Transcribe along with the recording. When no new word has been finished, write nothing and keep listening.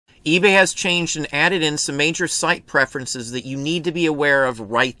eBay has changed and added in some major site preferences that you need to be aware of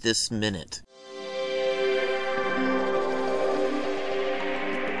right this minute.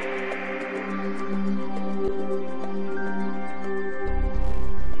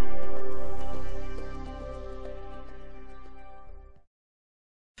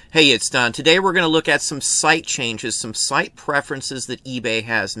 Hey, it's Don. Today we're going to look at some site changes, some site preferences that eBay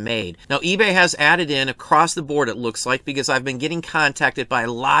has made. Now, eBay has added in across the board, it looks like, because I've been getting contacted by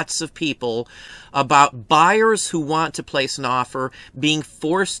lots of people about buyers who want to place an offer being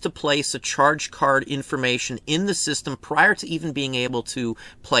forced to place a charge card information in the system prior to even being able to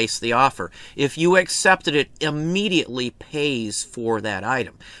place the offer. If you accepted it, immediately pays for that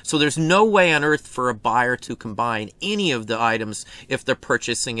item. So there's no way on earth for a buyer to combine any of the items if they're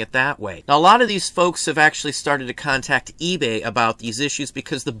purchasing it that way. Now, a lot of these folks have actually started to contact eBay about these issues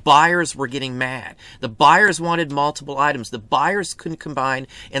because the buyers were getting mad. The buyers wanted multiple items. The buyers couldn't combine,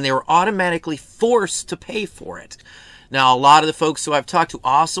 and they were automatically forced to pay for it. Now, a lot of the folks who I've talked to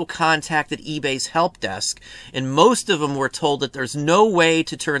also contacted eBay's help desk, and most of them were told that there's no way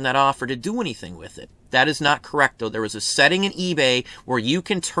to turn that off or to do anything with it. That is not correct, though. There is a setting in eBay where you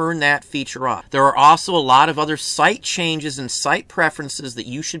can turn that feature off. There are also a lot of other site changes and site preferences that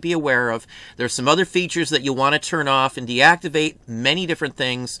you should be aware of. There's some other features that you want to turn off and deactivate, many different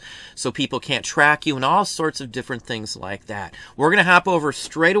things so people can't track you and all sorts of different things like that. We're going to hop over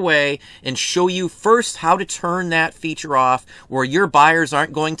straight away and show you first how to turn that feature off where your buyers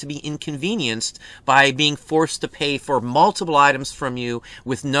aren't going to be inconvenienced by being forced to pay for multiple items from you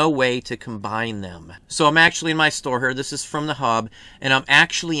with no way to combine them. So I'm actually in my store here. This is from the hub, and I'm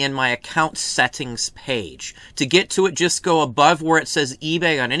actually in my account settings page. To get to it, just go above where it says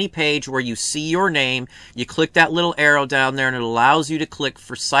eBay on any page where you see your name. You click that little arrow down there, and it allows you to click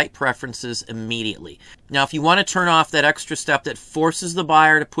for site preferences immediately. Now, if you want to turn off that extra step that forces the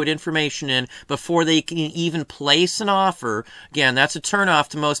buyer to put information in before they can even place an offer, again, that's a turnoff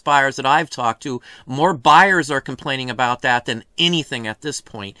to most buyers that I've talked to. More buyers are complaining about that than anything at this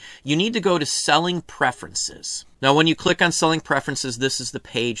point. You need to go to Selling Preferences. Now, when you click on Selling Preferences, this is the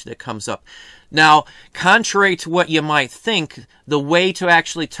page that comes up. Now, contrary to what you might think, the way to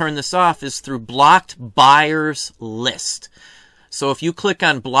actually turn this off is through Blocked Buyers List. So if you click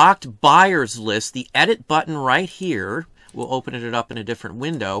on Blocked Buyers List, the edit button right here, we'll open it up in a different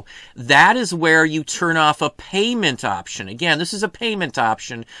window. That is where you turn off a payment option. Again, this is a payment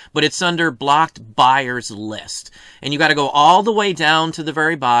option, but it's under Blocked Buyers List. And you got to go all the way down to the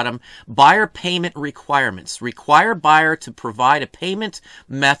very bottom. Buyer payment requirements. Require buyer to provide a payment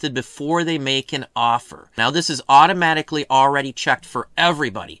method before they make an offer. Now, this is automatically already checked for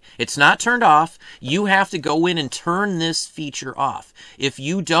everybody. It's not turned off. You have to go in and turn this feature off. If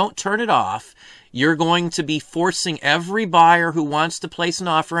you don't turn it off, you're going to be forcing every buyer who wants to place an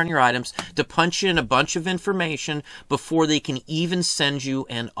offer on your items to punch in a bunch of information before they can even send you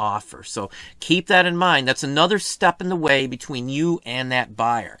an offer. So keep that in mind. That's another step in the way between you and that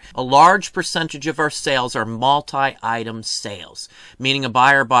buyer. A large percentage of our sales are multi-item sales, meaning a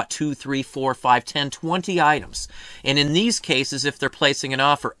buyer bought 2, 3, 4, 5, 10, 20 items. And in these cases, if they're placing an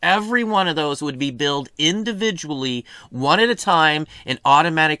offer, every one of those would be billed individually, one at a time, and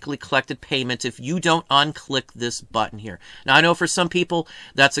automatically collected payment if you don't unclick this button here. Now, I know for some people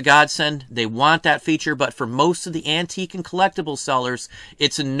that's a godsend. They want that feature, but for most of the antique and collectible sellers,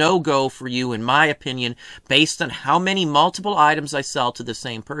 it's a no-go for you, in my opinion, based on how many multiple items I sell to the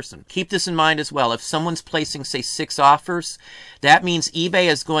same person. Keep this in mind as well. If someone's placing, say, 6 offers, that means eBay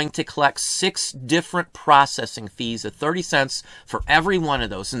is going to collect 6 different processing fees of 30 cents for every one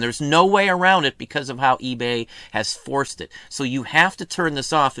of those, and there's no way around it because of how eBay has forced it. So you have to turn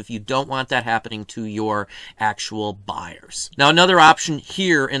this off if you don't want that happening to your actual buyers. Now, another option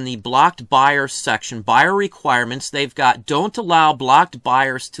here in the blocked buyers section, buyer requirements, they've got don't allow blocked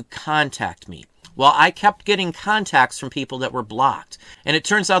buyers to contact me. Well, I kept getting contacts from people that were blocked. And it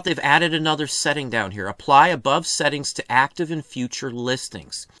turns out they've added another setting down here. Apply above settings to active and future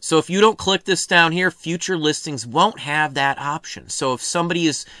listings. So if you don't click this down here, future listings won't have that option. So if somebody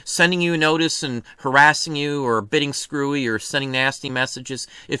is sending you a notice and harassing you or bidding screwy or sending nasty messages,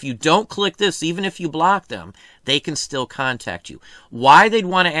 if you don't click this, even if you block them, they can still contact you. Why they'd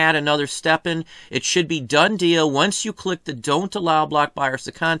want to add another step in, it should be done deal. Once you click the don't allow block buyers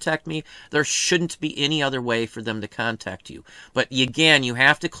to contact me, there shouldn't be any other way for them to contact you. But again, you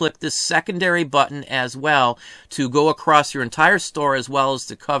have to click this secondary button as well to go across your entire store as well as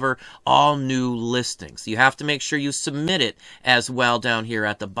to cover all new listings. You have to make sure you submit it as well down here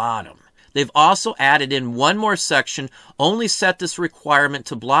at the bottom. They've also added in one more section, only set this requirement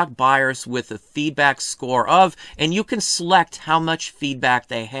to block buyers with a feedback score of, and you can select how much feedback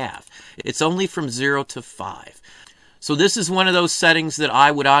they have. It's only from 0 to 5. So this is one of those settings that I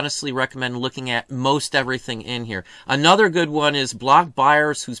would honestly recommend looking at most everything in here. Another good one is block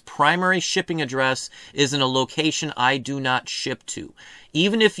buyers whose primary shipping address is in a location I do not ship to.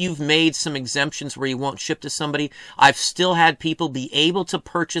 Even if you've made some exemptions where you won't ship to somebody, I've still had people be able to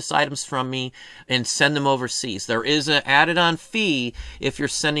purchase items from me and send them overseas. There is an added on fee if you're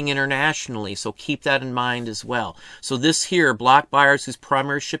sending internationally, so keep that in mind as well. So this here, block buyers whose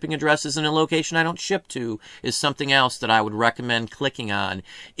primary shipping address is in a location I don't ship to, is something else that I would recommend clicking on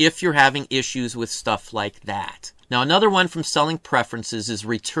if you're having issues with stuff like that. Now, another one from selling preferences is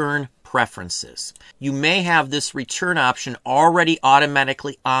return preferences. You may have this return option already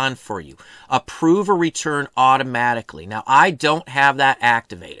automatically on for you. Approve a return automatically. Now, I don't have that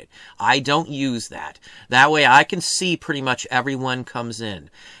activated. I don't use that. That way I can see pretty much everyone comes in.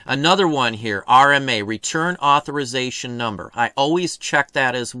 Another one here, RMA, return authorization number. I always check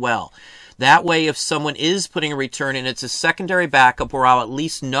that as well. That way, if someone is putting a return in, it's a secondary backup where I'll at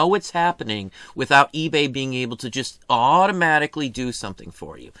least know what's happening without eBay being able to just automatically do something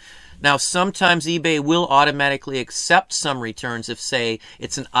for you. Now, sometimes eBay will automatically accept some returns if, say,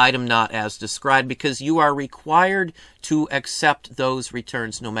 it's an item not as described, because you are required to accept those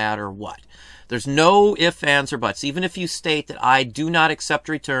returns no matter what. There's no ifs, ands, or buts. Even if you state that I do not accept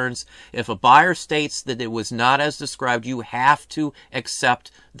returns, if a buyer states that it was not as described, you have to accept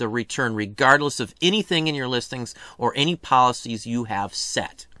the return, regardless of anything in your listings or any policies you have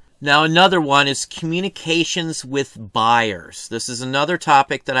set. Now, another one is communications with buyers. This is another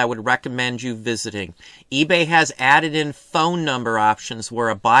topic that I would recommend you visiting. eBay has added in phone number options where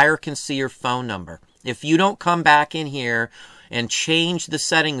a buyer can see your phone number. If you don't come back in here and change the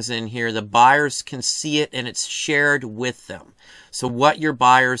settings in here, the buyers can see it and it's shared with them. So what your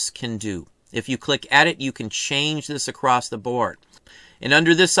buyers can do. If you click edit, you can change this across the board. And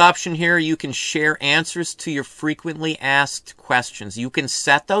under this option here, you can share answers to your frequently asked questions. You can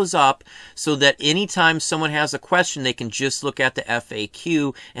set those up so that anytime someone has a question, they can just look at the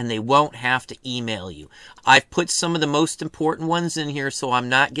FAQ and they won't have to email you. I've put some of the most important ones in here so I'm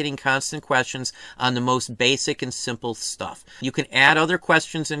not getting constant questions on the most basic and simple stuff. You can add other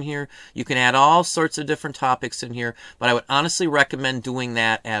questions in here. You can add all sorts of different topics in here, but I would honestly recommend doing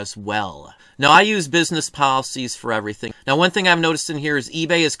that as well. Now, I use business policies for everything. Now, one thing I've noticed in here is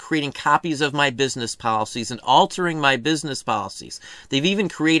eBay is creating copies of my business policies and altering my business policies. They've even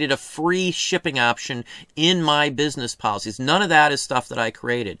created a free shipping option in my business policies. None of that is stuff that I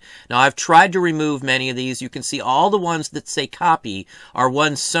created. Now, I've tried to remove many of these. You can see all the ones that say copy are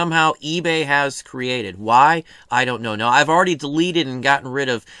ones somehow eBay has created. Why? I don't know. Now, I've already deleted and gotten rid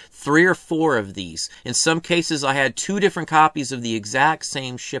of 3 or 4 of these. In some cases, I had 2 different copies of the exact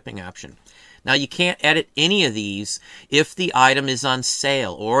same shipping option. Now, you can't edit any of these if the item is on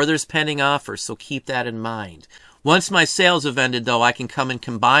sale or there's pending offers, so keep that in mind. Once my sales have ended, though, I can come and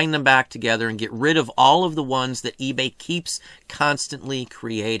combine them back together and get rid of all of the ones that eBay keeps constantly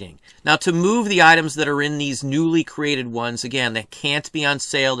creating. Now, to move the items that are in these newly created ones, again, that can't be on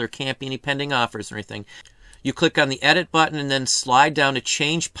sale, there can't be any pending offers or anything, you click on the edit button and then slide down to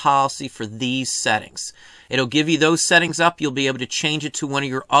change policy for these settings. It'll give you those settings up. You'll be able to change it to one of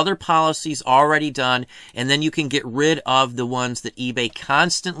your other policies already done, and then you can get rid of the ones that eBay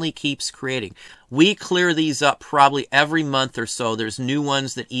constantly keeps creating. We clear these up probably every month or so. There's new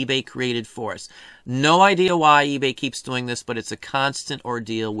ones that eBay created for us. No idea why eBay keeps doing this, but it's a constant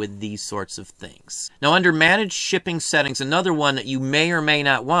ordeal with these sorts of things. Now, under Manage Shipping Settings, another one that you may or may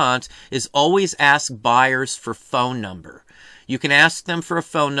not want is always ask buyers for phone number. You can ask them for a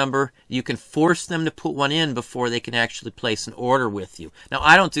phone number. You can force them to put one in before they can actually place an order with you. Now,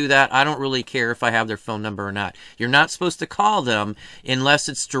 I don't do that. I don't really care if I have their phone number or not. You're not supposed to call them unless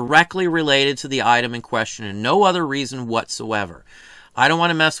it's directly related to the item in question and no other reason whatsoever. I don't want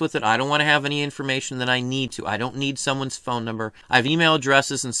to mess with it. I don't want to have any information that I need to. I don't need someone's phone number. I have email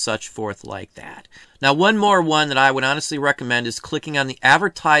addresses and such forth like that. Now, one more one that I would honestly recommend is clicking on the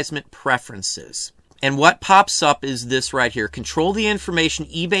advertisement preferences. And what pops up is this right here. Control the information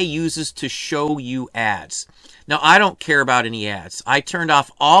eBay uses to show you ads. Now, I don't care about any ads. I turned off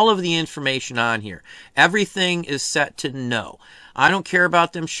all of the information on here. Everything is set to no. I don't care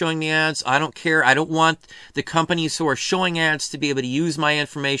about them showing me ads. I don't care. I don't want the companies who are showing ads to be able to use my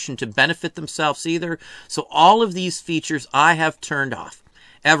information to benefit themselves either. So all of these features I have turned off.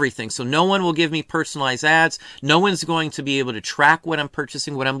 everything. So no one will give me personalized ads. No one's going to be able to track what I'm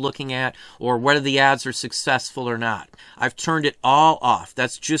purchasing, what I'm looking at, or whether the ads are successful or not. I've turned it all off.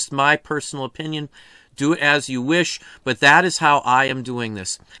 That's just my personal opinion. Do it as you wish, but that is how I am doing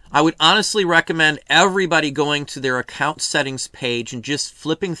this. I would honestly recommend everybody going to their account settings page and just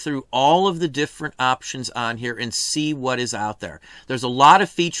flipping through all of the different options on here and see what is out there. There's a lot of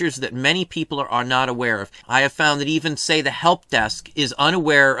features that many people are not aware of. I have found that even, say, the help desk is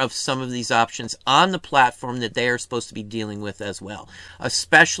unaware of some of these options on the platform that they are supposed to be dealing with as well.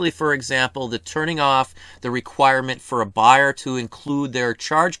 Especially, for example, the turning off the requirement for a buyer to include their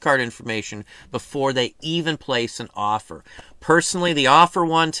charge card information before they even place an offer. Personally, the offer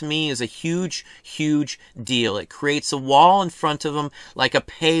one to me is a huge, huge deal. It creates a wall in front of them like a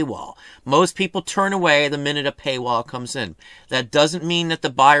paywall. Most people turn away the minute a paywall comes in. That doesn't mean that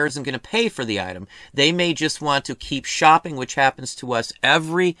the buyer isn't going to pay for the item. They may just want to keep shopping, which happens to us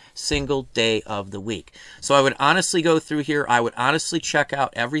every single day of the week. So I would honestly go through here. I would honestly check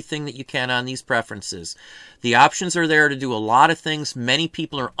out everything that you can on these preferences. The options are there to do a lot of things. Many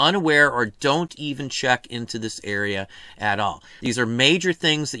people are unaware or don't even check into this area at all. These are major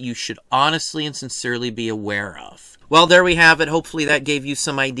things that you should honestly and sincerely be aware of. Well, there we have it. Hopefully that gave you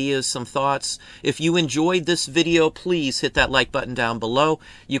some ideas, some thoughts. If you enjoyed this video, please hit that like button down below.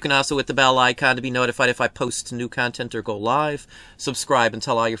 You can also hit the bell icon to be notified if I post new content or go live. Subscribe and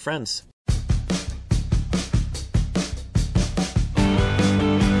tell all your friends.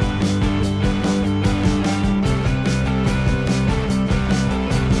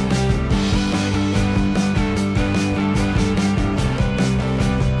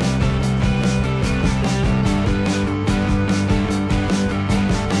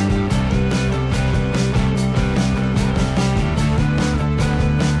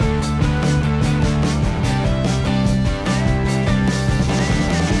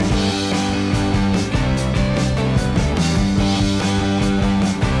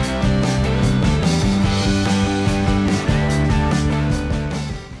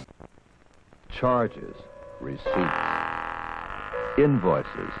 Charges, receipts,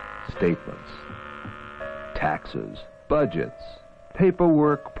 invoices, statements, taxes, budgets,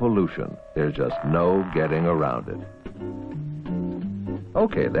 paperwork, pollution. There's just no getting around it.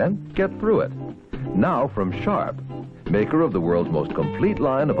 Okay then, get through it. Now from Sharp, maker of the world's most complete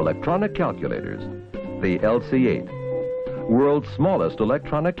line of electronic calculators, the LC8. World's smallest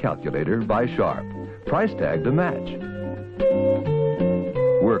electronic calculator by Sharp. Price tag to match.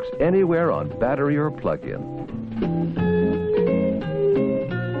 Works anywhere on battery or plug-in.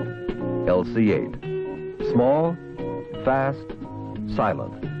 LC8. Small, fast,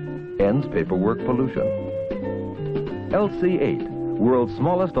 silent. Ends paperwork pollution. LC8. World's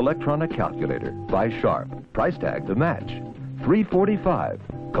smallest electronic calculator by Sharp. Price tag to match. $345.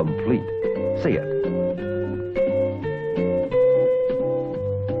 Complete. See it.